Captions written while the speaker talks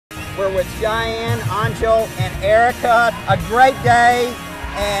We're with Cheyenne, Angel, and Erica. A great day,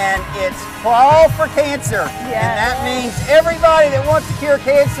 and it's Crawl for Cancer. Yes. And that means everybody that wants to cure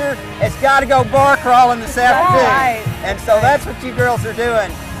cancer has got to go bar crawling this afternoon. Right. And so that's what you girls are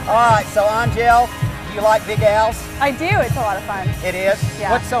doing. All right, so Angel, do you like Big Al's? I do. It's a lot of fun. It is? Yeah.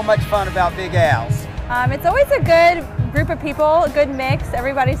 What's so much fun about Big Al's? It's always a good group of people, a good mix.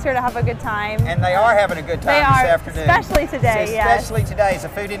 Everybody's here to have a good time. And they are having a good time this afternoon. Especially today, Especially today. Is the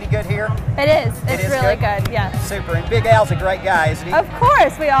food any good here? It is. It's really good, yes. Super. And Big Al's a great guy, isn't he? Of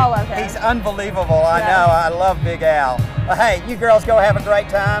course, we all love him. He's unbelievable. I know. I love Big Al. Well, hey, you girls go have a great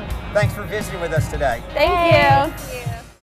time. Thanks for visiting with us today. Thank you.